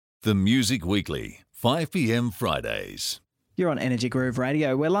The Music Weekly, 5 p.m. Fridays. You're on Energy Groove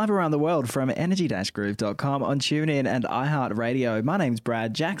Radio. We're live around the world from energy-groove.com on TuneIn and iHeartRadio. My name's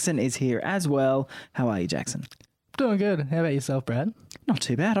Brad. Jackson is here as well. How are you, Jackson? Doing good. How about yourself, Brad? Not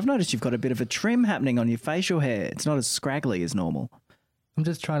too bad. I've noticed you've got a bit of a trim happening on your facial hair. It's not as scraggly as normal. I'm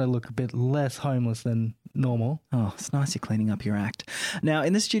just trying to look a bit less homeless than normal. Oh, it's nice you're cleaning up your act. Now,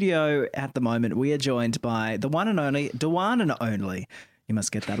 in the studio at the moment, we are joined by the one and only DUAN Only. You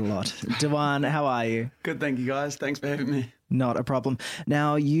must get that a lot. DUAN, how are you? Good, thank you, guys. Thanks for having me. Not a problem.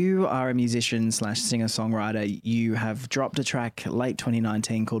 Now, you are a musician / singer-songwriter. You have dropped a track late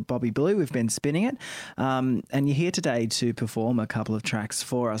 2019 called Bobby Blue. We've been spinning it. And you're here today to perform a couple of tracks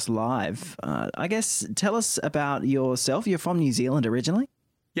for us live. I guess tell us about yourself. You're from New Zealand originally?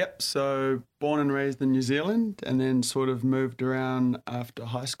 Yep, so born and raised in New Zealand and then sort of moved around after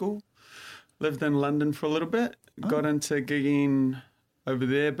high school. Lived in London for a little bit. Got into gigging over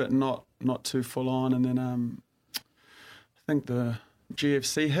there, but not too full on. And then I think the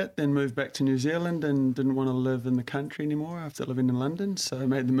GFC hit, then moved back to New Zealand and didn't want to live in the country anymore after living in London, so I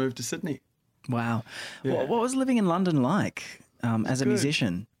made the move to Sydney. Wow. Yeah. What was living in London like as a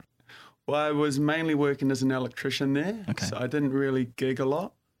musician? Well, I was mainly working as an electrician there, Okay. so I didn't really gig a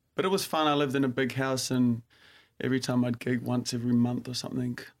lot. But it was fun. I lived in a big house, and every time I'd gig once every month or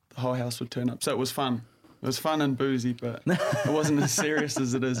something, the whole house would turn up. So it was fun. It was fun and boozy, but it wasn't as serious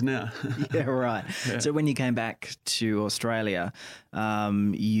as it is now. Yeah, right. Yeah. So when you came back to Australia,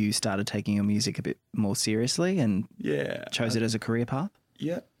 you started taking your music a bit more seriously and chose it as a career path?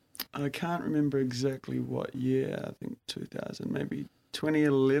 Yeah. I can't remember exactly what year. I think 2000, maybe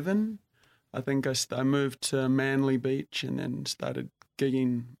 2011. I think I moved to Manly Beach and then started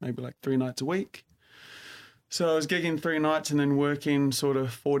gigging maybe like 3 nights a week. So I was gigging 3 nights and then working sort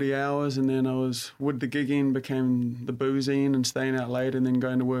of 40 hours, and then I was with the gigging became the boozing and staying out late and then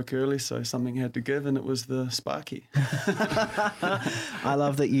going to work early, so something had to give, and it was the Sparky. I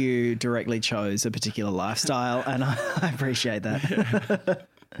love that you directly chose a particular lifestyle, and I appreciate that.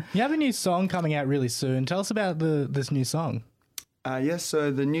 You have a new song coming out really soon. Tell us about this new song. Yes,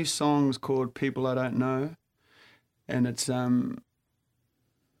 so the new song is called People I Don't Know, and it's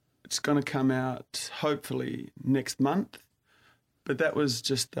going to come out hopefully next month. But that was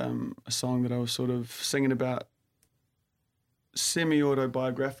just a song that I was sort of singing about,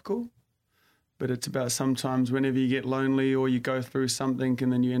 semi-autobiographical. But it's about sometimes whenever you get lonely or you go through something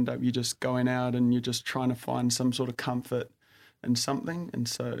and then you end up, you're just going out and you're just trying to find some sort of comfort in something. And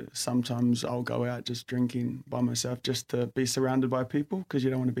so sometimes I'll go out just drinking by myself just to be surrounded by people because you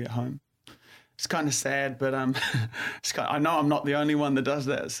don't want to be at home. It's kind of sad, but I know I'm not the only one that does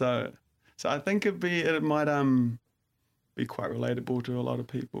that. So I think it might be quite relatable to a lot of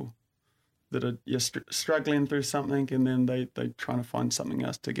people that are struggling through something, and then they trying to find something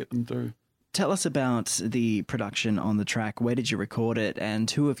else to get them through. Tell us about the production on the track. Where did you record it, and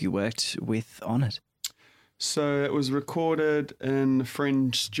who have you worked with on it? So it was recorded in a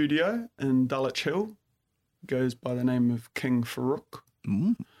friend's studio in Dulwich Hill. It goes by the name of King Farouk.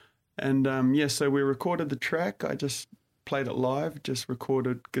 Mm. And so we recorded the track. I just played it live, just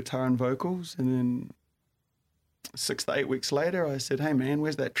recorded guitar and vocals. And then 6 to 8 weeks later, I said, hey, man,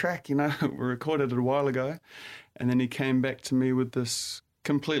 where's that track? We recorded it a while ago. And then he came back to me with this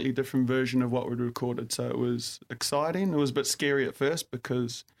completely different version of what we'd recorded. So it was exciting. It was a bit scary at first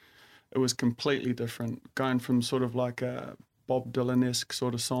because it was completely different, going from sort of like a Bob Dylan-esque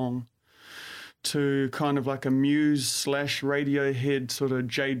sort of song to kind of like a Muse / Radiohead sort of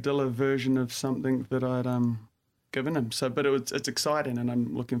Jay Dilla version of something that I'd given him. So, but it's exciting, and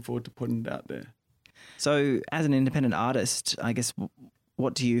I'm looking forward to putting it out there. So as an independent artist, I guess,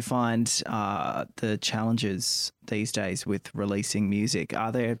 what do you find the challenges these days with releasing music?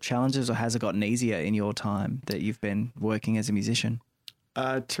 Are there challenges, or has it gotten easier in your time that you've been working as a musician?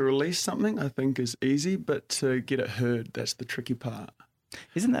 To release something, I think, is easy, but to get it heard, that's the tricky part.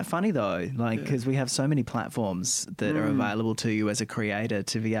 Isn't that funny though? Because we have so many platforms that are available to you as a creator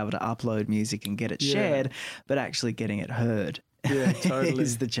to be able to upload music and get it shared, but actually getting it heard totally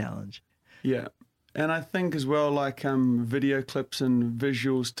is the challenge. Yeah. And I think as well, like video clips and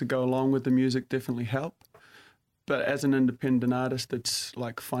visuals to go along with the music definitely help. But as an independent artist, it's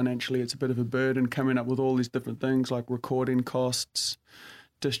like financially, it's a bit of a burden coming up with all these different things like recording costs,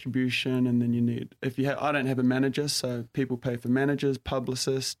 distribution, and then you need, I don't have a manager, so people pay for managers,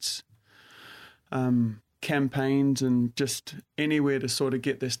 publicists, campaigns, and just anywhere to sort of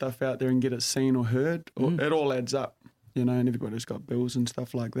get their stuff out there and get it seen or heard. It all adds up, and everybody's got bills and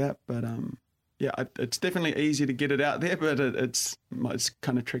stuff like that. But it's definitely easy to get it out there, but it's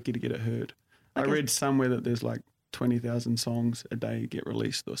kind of tricky to get it heard. I read somewhere that there's like 20,000 songs a day get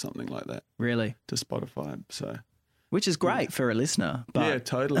released or something like that Really? to Spotify. So Which is great for a listener. But yeah,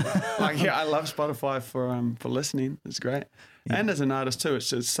 totally. I love Spotify for listening. It's great, and as an artist too, it's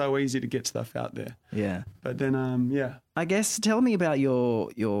just so easy to get stuff out there. yeah. But then I guess tell me about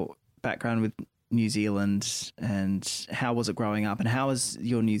your background with New Zealand and how was it growing up and how has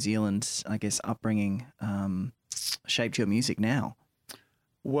your New Zealand, I guess, upbringing shaped your music now?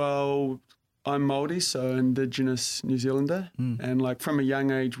 Well, I'm Māori, so Indigenous New Zealander, and like from a young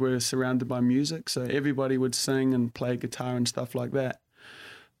age, we're surrounded by music, so everybody would sing and play guitar and stuff like that.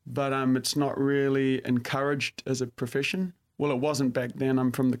 But it's not really encouraged as a profession. Well, it wasn't back then.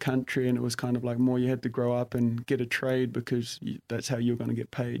 I'm from the country, and it was kind of like more you had to grow up and get a trade because that's how you're going to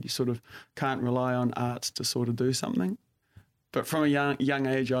get paid. You sort of can't rely on arts to sort of do something. But from a young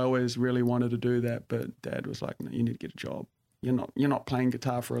age, I always really wanted to do that. But Dad was like, "No, you need to get a job. You're not playing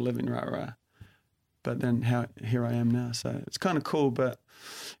guitar for a living, rah rah." But then here I am now. So it's kind of cool, but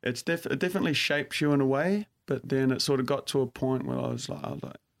it definitely shapes you in a way. But then it sort of got to a point where I was like,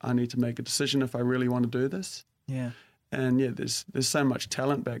 I need to make a decision if I really want to do this. Yeah. And yeah, there's so much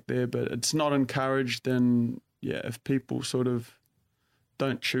talent back there, but it's not encouraged. And yeah, if people sort of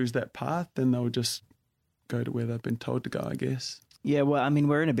don't choose that path, then they'll just go to where they've been told to go, I guess. Yeah, well, I mean,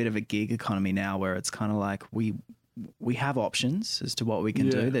 we're in a bit of a gig economy now where it's kind of like we have options as to what we can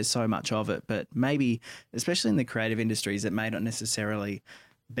do. There's so much of it, but maybe, especially in the creative industries, it may not necessarily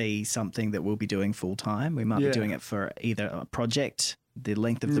be something that we'll be doing full time. We might be doing it for either a project, the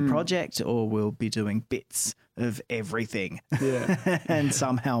length of the project, or we'll be doing bits of everything and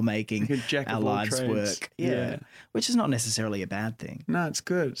somehow making our lives trades. Work. Yeah. Which is not necessarily a bad thing. No, it's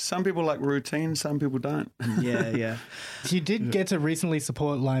good. Some people like routine, some people don't. Yeah. You did get to recently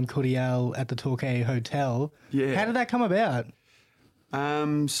support Lime Cordiale at the Torquay Hotel. Yeah. How did that come about?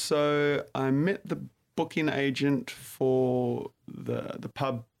 So I met the booking agent for the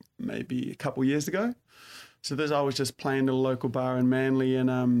pub maybe a couple years ago. So I was just playing at a local bar in Manly, and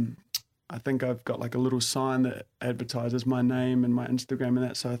I think I've got like a little sign that advertises my name and my Instagram and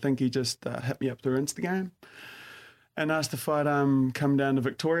that. So I think he just hit me up through Instagram and asked if I'd come down to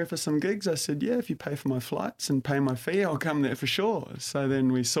Victoria for some gigs. I said, yeah, if you pay for my flights and pay my fee, I'll come there for sure. So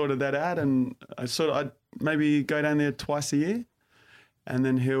then we sorted that out, and I'd maybe go down there twice a year, and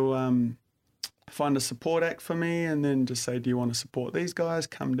then he'll find a support act for me and then just say, do you want to support these guys?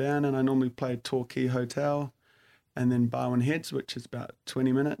 Come down. And I normally play Torquay Hotel and then Barwon Heads, which is about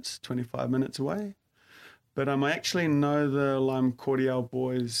 25 minutes away. But I actually know the Lime Cordiale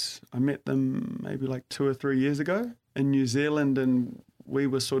boys. I met them maybe like 2 or 3 years ago in New Zealand, and we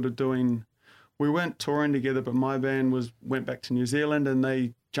were sort of we weren't touring together, but my band went back to New Zealand and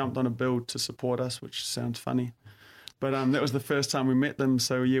they jumped on a bill to support us, which sounds funny. But that was the first time we met them.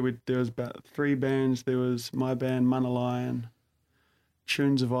 So yeah, there was about 3 bands. There was my band, Mana Lion,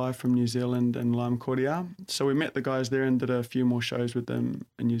 Tunes of I from New Zealand, and Lime Cordiale. So we met the guys there and did a few more shows with them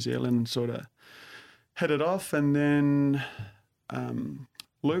in New Zealand and sort of hit it off. And then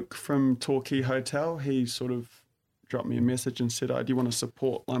Luke from Torquay Hotel, he sort of dropped me a message and said, do you want to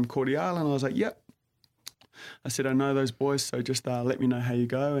support Lime Cordiale? And I was like, yep. I said, I know those boys, so just let me know how you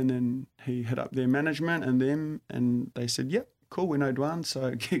go. And then he hit up their management and them, and they said, yep, cool, we know DUAN,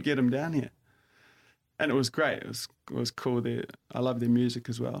 so get them down here. And it was great. It was cool. I love their music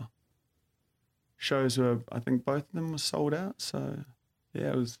as well. Shows I think both of them were sold out, so yeah,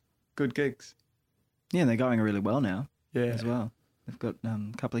 it was good gigs. Yeah, and they're going really well now as well. They've got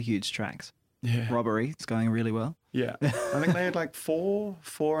a couple of huge tracks. Yeah. Robbery, it's going really well. Yeah. I think they had like four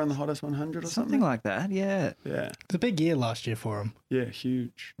in the Hottest 100 or something. Like that, yeah. Yeah. It's a big year last year for them. Yeah,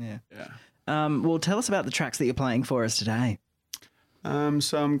 huge. Yeah. Yeah. Well, tell us about the tracks that you're playing for us today.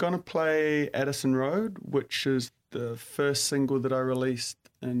 So I'm going to play Addison Road, which is the first single that I released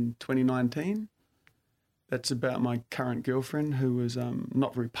in 2019. That's about my current girlfriend who was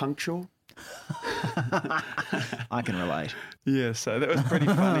not very punctual. I can relate. Yeah, so that was pretty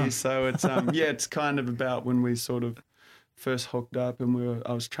funny. So it's it's kind of about when we sort of first hooked up, and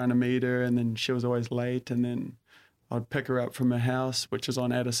I was trying to meet her, and then she was always late, and then I'd pick her up from her house, which is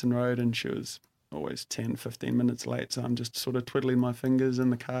on Addison Road, and she was always 10, 15 minutes late. So I'm just sort of twiddling my fingers in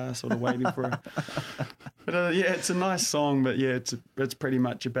the car, sort of waiting for her. But yeah, it's a nice song, but yeah, it's pretty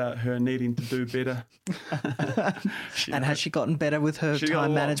much about her needing to do better. And has she gotten better with her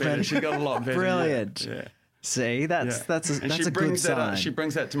time management? She got a lot better. Brilliant. Yeah. See, that's And that's she a good brings that sign. up, she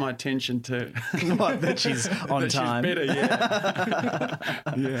brings that to my attention too. What, that she's on That time. She's better, yeah.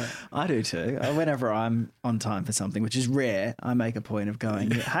 Yeah. I do too. Whenever I'm on time for something, which is rare, I make a point of going,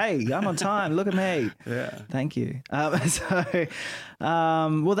 "Hey, I'm on time. Look at me." Yeah. Thank you. Well, that's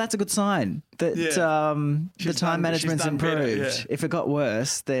a good sign that Yeah. the She's time management's done better, improved. yeah. If it got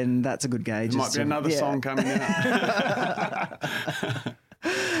worse, then that's a good gauge. There might be another song coming out.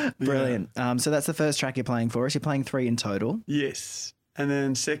 Brilliant. So that's the first track you're playing for us. You're playing 3 in total. Yes. And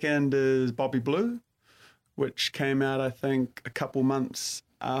then second is Bobby Blue, which came out, I think, a couple months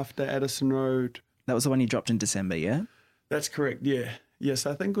after Addison Road. That was the one you dropped in December, yeah? That's correct, yeah. Yes,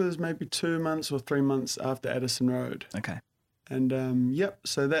 I think it was maybe 2 months or 3 months after Addison Road. Okay. And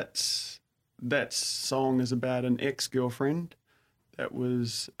so that song is about an ex-girlfriend. That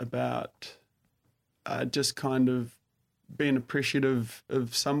was about just kind of being appreciative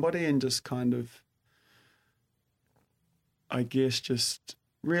of somebody and just kind of, I guess, just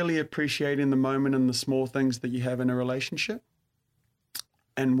really appreciating the moment and the small things that you have in a relationship.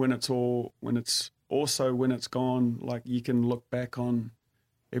 And when it's gone, like you can look back on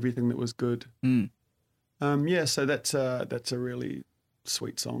everything that was good. So that's a really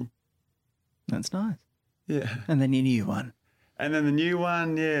sweet song. That's nice. Yeah. And then your new one. And then the new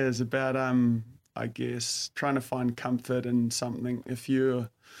one, is about I guess trying to find comfort in something. If you're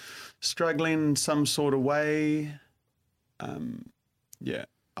struggling in some sort of way,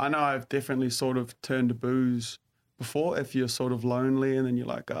 I know I've definitely sort of turned to booze before. If you're sort of lonely and then you're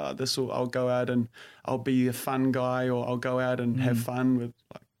like, I'll go out and I'll be a fun guy, or I'll go out and have fun with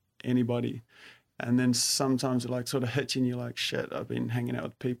like anybody. And then sometimes it like sort of hits you and you're like, shit, I've been hanging out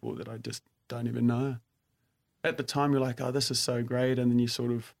with people that I just don't even know. At the time you're like, this is so great. And then you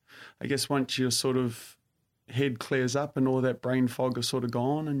sort of, I guess once your sort of head clears up and all that brain fog is sort of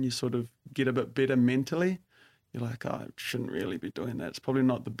gone and you sort of get a bit better mentally, you're like, I shouldn't really be doing that. It's probably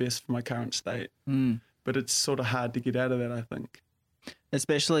not the best for my current state. But it's sort of hard to get out of that, I think.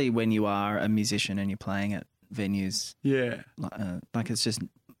 Especially when you are a musician and you're playing at venues. Yeah. Like it's just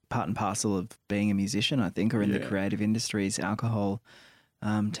part and parcel of being a musician, I think, or in the creative industries. Alcohol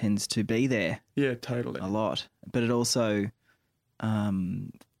tends to be there. Yeah, totally. A lot. But it also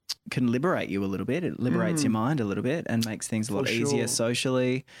can liberate you a little bit. It liberates your mind a little bit and makes things a lot easier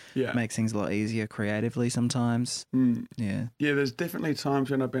socially. Yeah. Makes things a lot easier creatively sometimes. Yeah. Yeah, there's definitely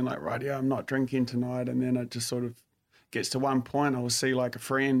times when I've been like, right, I'm not drinking tonight. And then it just sort of gets to one point, I will see like a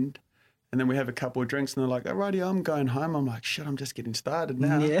friend and then we have a couple of drinks and they're like, righty, I'm going home. I'm like, shit, I'm just getting started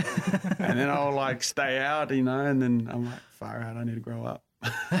now. Yeah. And then I'll like stay out, and then I'm like, far out, I need to grow up.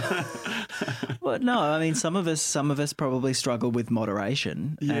 Well, no, I mean, some of us probably struggle with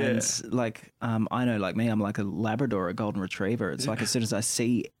moderation. Yeah. And like, I know, like me, I'm like a Labrador, a golden retriever. It's like as soon as I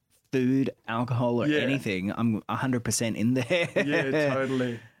see food, alcohol, or anything, I'm 100% in there. Yeah,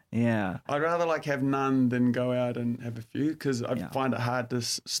 totally. Yeah. I'd rather like have none than go out and have a few because I find it hard to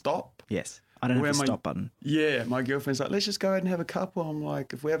stop. Yes. I don't have a stop button. Yeah, my girlfriend's like, let's just go out and have a couple. I'm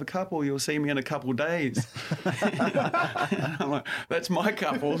like, if we have a couple, you'll see me in a couple of days. I'm like, that's my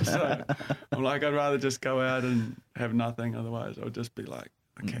couple. So I'm like, I'd rather just go out and have nothing. Otherwise, I'll just be like,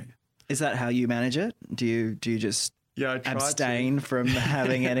 okay. Is that how you manage it? Do you just I try abstain from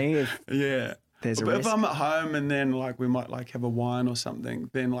having any? If there's a risk? If I'm at home and then like we might like have a wine or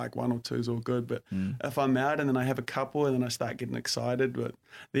something, then like 1 or 2 is all good. But if I'm out and then I have a couple and then I start getting excited with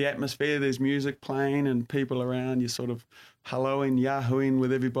the atmosphere, there's music playing and people around, you're sort of helloing, yahooing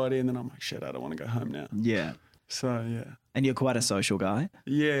with everybody, and then I'm like, shit, I don't want to go home now. Yeah. So yeah. And you're quite a social guy.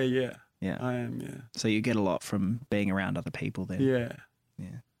 Yeah. Yeah. I am, yeah. So you get a lot from being around other people then. Yeah.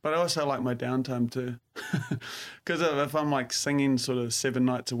 Yeah. But I also like my downtime too. Because if I'm like singing sort of 7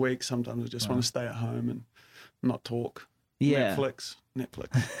 nights a week, sometimes I just want to stay at home and not talk. Yeah. Netflix.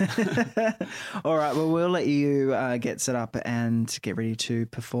 All right. Well, we'll let you get set up and get ready to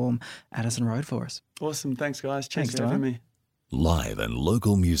perform Addison Road for us. Awesome. Thanks, guys. Cheers Thanks, for having me. Live and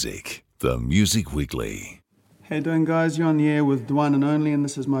local music. The Music Weekly. How you doing, guys? You're on the air with DUAN Only, and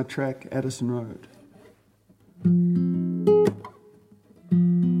this is my track, Addison Road.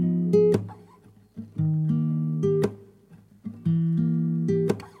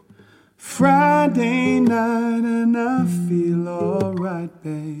 Friday night and I feel alright,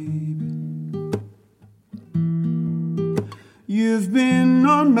 baby. You've been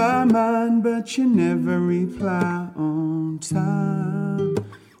on my mind, but you never reply on time.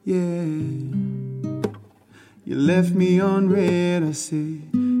 Yeah, you left me on red, I see.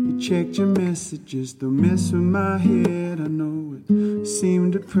 You checked your messages, don't mess with my head. I know it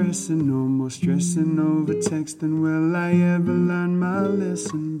seemed depressing, no more stressing over texting. Will I ever learn my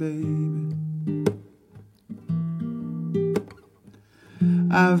lesson, baby?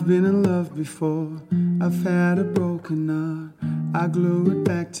 I've been in love before, I've had a broken heart. I glue it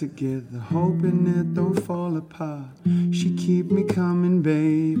back together, hoping it don't fall apart. She keep me coming,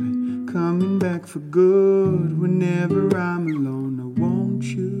 baby, coming back for good. Whenever I'm alone, I want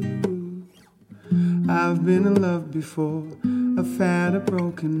you. I've been in love before, I've had a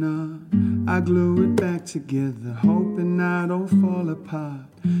broken heart. I glue it back together, hoping I don't fall apart.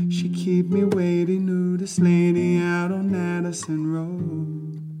 She keep me waiting, knew this lady out on Addison Road.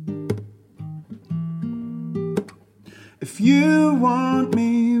 If you want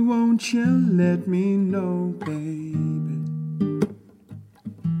me, won't you let me know, baby?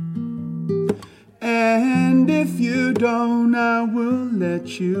 And if you don't, I will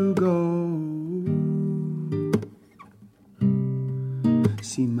let you go.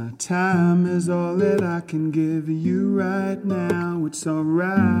 See, my time is all that I can give you right now. It's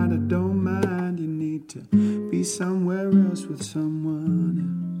alright, I don't mind. You need to be somewhere else with someone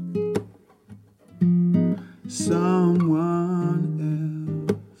else. Someone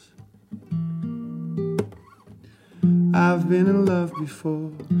else. I've been in love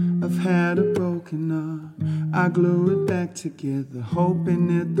before, I've had a broken heart. I glue it back together, hoping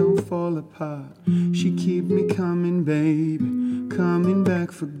it don't fall apart. She keep me coming, baby, coming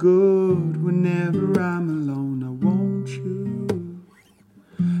back for good. Whenever I'm alone, I want you.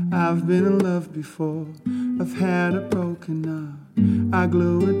 I've been in love before, I've had a broken heart. I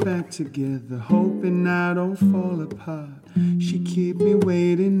glue it back together, hoping I don't fall apart. She keep me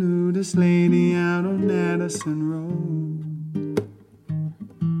waiting, knew this lady out on Addison Road.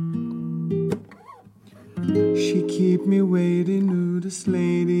 She keep me waiting, knew this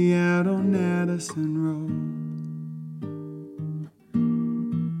lady out on Addison Road.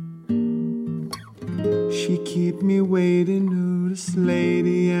 She keep me waiting, knew this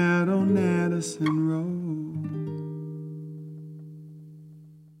lady out on Addison Road.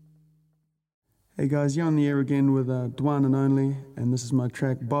 Hey guys, you're on the air again with DUAN Only, and this is my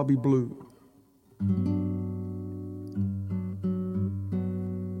track Bobby Blue.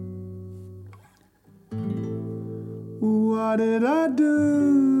 What did I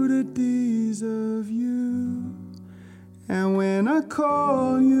do to deserve you? And when I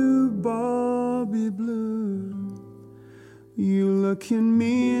call you Bobby Blue, you look at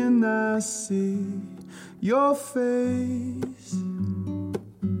me and I see your face.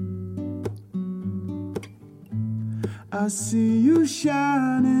 I see you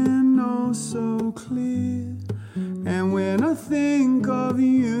shining oh so clear. And when I think of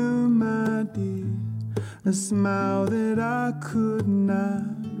you, my dear, a smile that I could not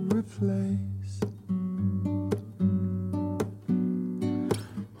replace.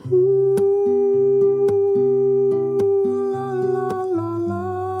 Ooh, la, la, la,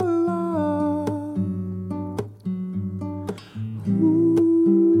 la, la. Ooh,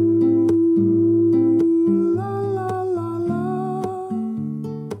 la, la, la, la.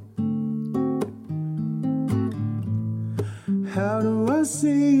 How do I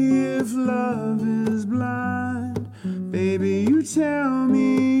see if love is blind? Baby, you tell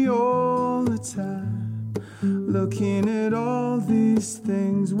me all the time. Looking at all these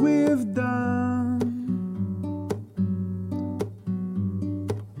things we've done,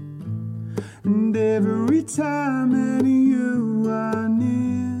 and every time that you are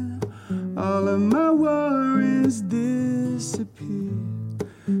near, all of my worries disappear.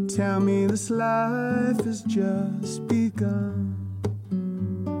 Tell me this life has just begun.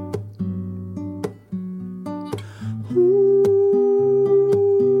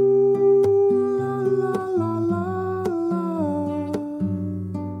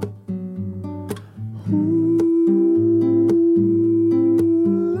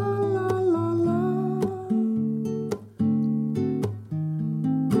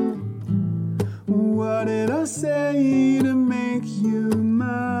 What did I say to make you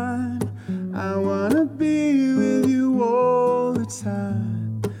mine? I wanna be with you all the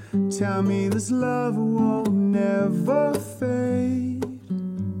time. Tell me this love will never fade.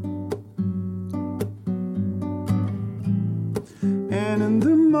 And in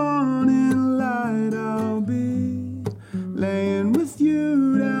the morning light I'll be laying with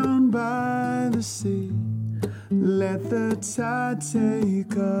you down by the sea. Let the tide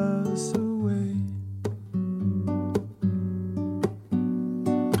take us away.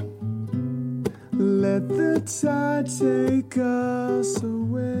 Let the tide take us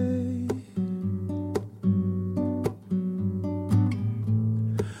away.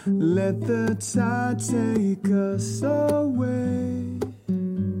 Let the tide take us away.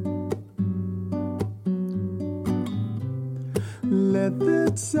 Let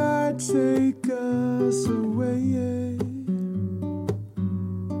the tide take us away.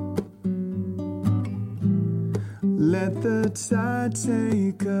 let the tide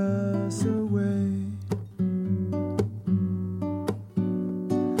take us away.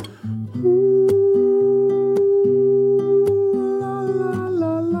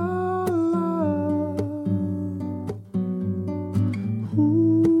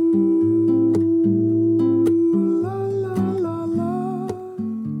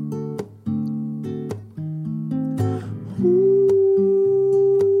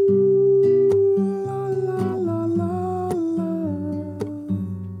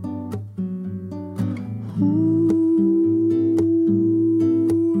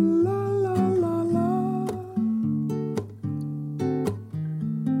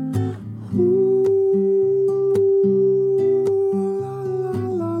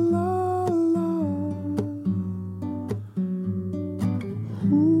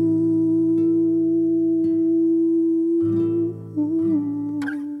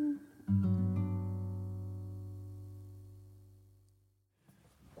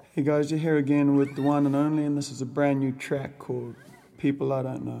 Hey guys, you're here again with The One and Only, and this is a brand new track called People I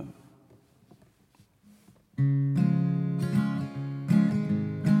Don't Know.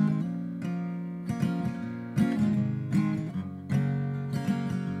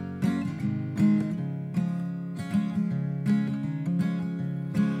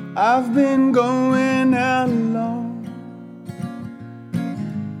 I've been going out alone,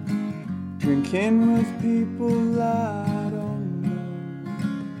 drinking with people I don't know.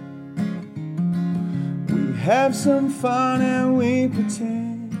 We have some fun and we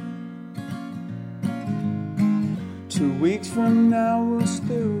pretend 2 weeks from now we'll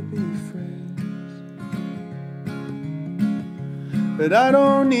still be friends. But I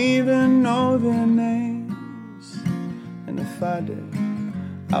don't even know their names, and if I did,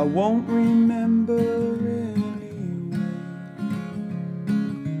 I won't remember anyway.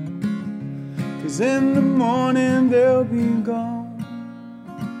 'Cause in the morning they'll be gone,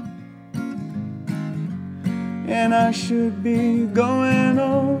 and I should be going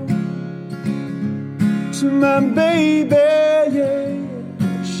home to my baby, yeah.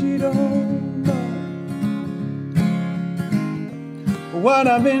 She don't know what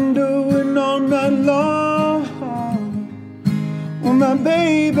I've been doing all night long. Oh, my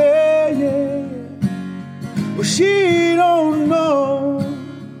baby, yeah. Well, she don't know.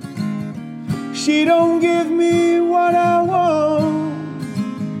 She don't give me what I want.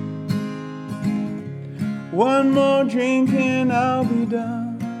 One more drink and I'll be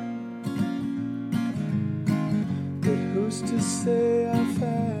done. But who's to say I've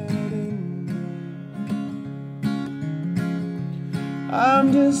had enough?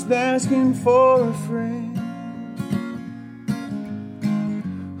 I'm just asking for a friend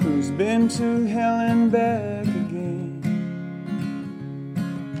who's been to hell and back again.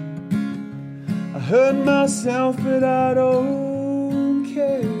 I hurt myself but I don't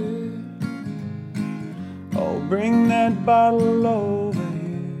care. Oh, bring that bottle over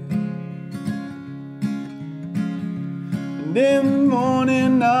here, and in the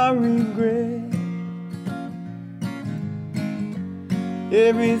morning I regret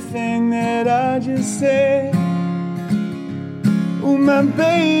everything that I just said. Oh, my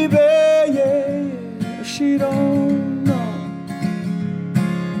baby, yeah, she don't know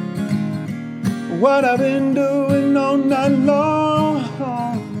what I've been doing all night long.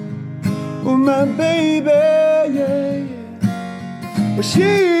 Oh, my baby, yeah, but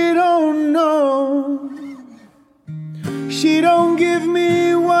she don't know. She don't give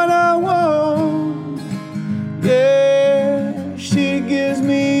me what I want. Yeah, she gives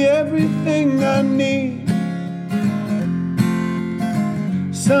me everything I need.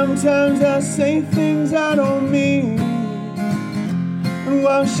 Sometimes I say things I don't mean, and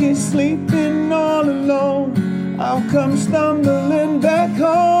while she's sleeping all alone, I'll come stumbling back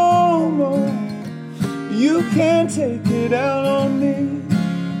home. Oh, you can't take it out on me,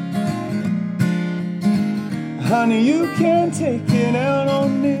 honey, you can't take it out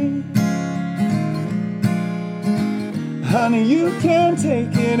on me. Honey, you can't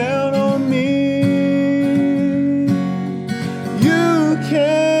take it out on me. You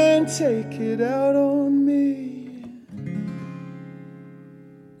can't take it out on me.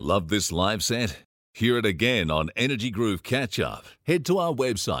 Love this live set? Hear it again on Energy Groove Catch Up. Head to our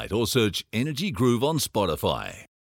website or search Energy Groove on Spotify.